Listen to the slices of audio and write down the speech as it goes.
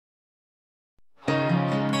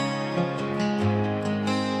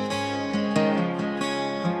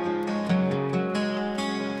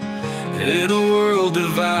In a world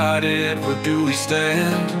divided, where do we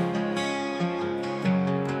stand?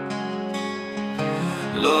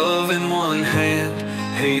 Love in one hand,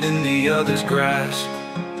 hate in the other's grasp.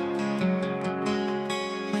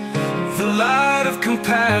 The light of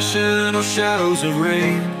compassion or shadows of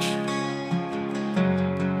rage.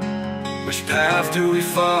 Which path do we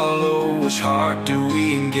follow? Which heart do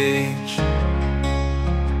we engage?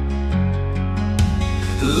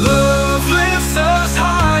 Love lifts us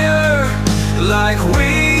higher, like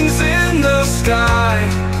wings in the sky.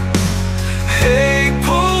 Hate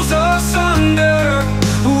pulls us under,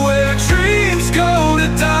 where dreams go to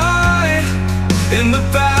die. In the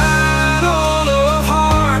battle of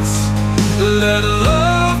hearts, let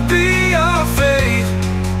love be our fate.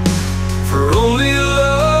 For only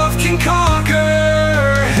love can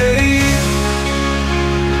conquer hate.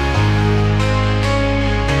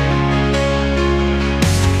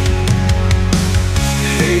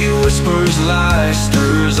 Hate whispers lies,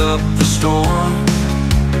 stirs up the storm.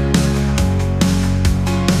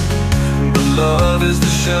 But love is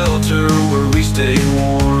the shelter where we stay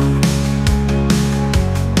warm.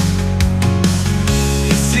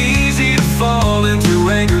 It's easy to fall into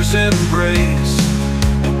anger's embrace,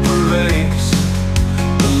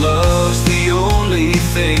 but love's the only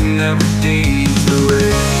thing that redeems the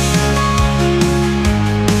race.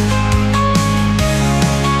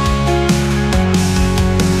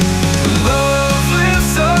 Love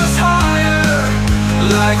lifts us higher,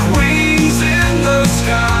 like wings in the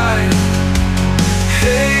sky.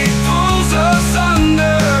 Hate pulls us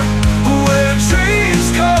under, where dreams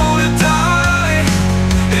go to die.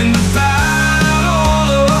 In the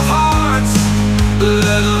battle of hearts,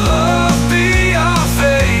 let love be our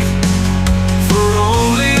fate. For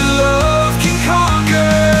only love can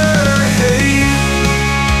conquer hate.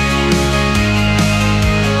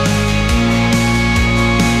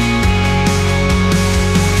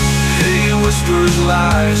 Hate whispers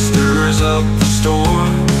lies, stirs up the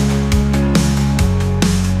storm.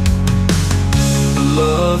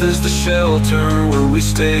 Love is the shelter where we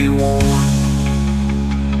stay warm.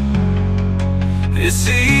 It's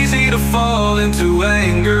easy to fall into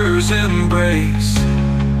anger's embrace,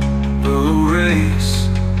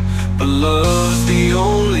 but love's the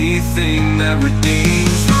only thing that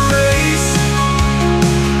redeems the race.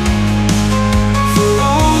 For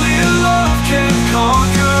only love can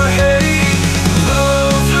conquer hate.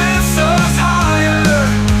 Love lifts us higher,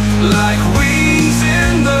 like wings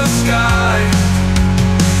in the sky.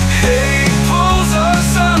 Hate pulls us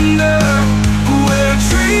under, where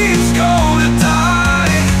dreams go to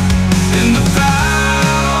die. In the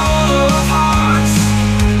battle of hearts,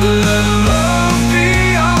 let love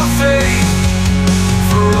be our fate.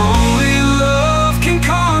 For only love can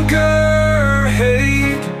conquer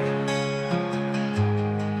hate.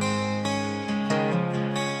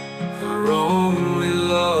 For only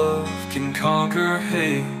love can conquer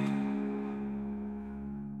hate.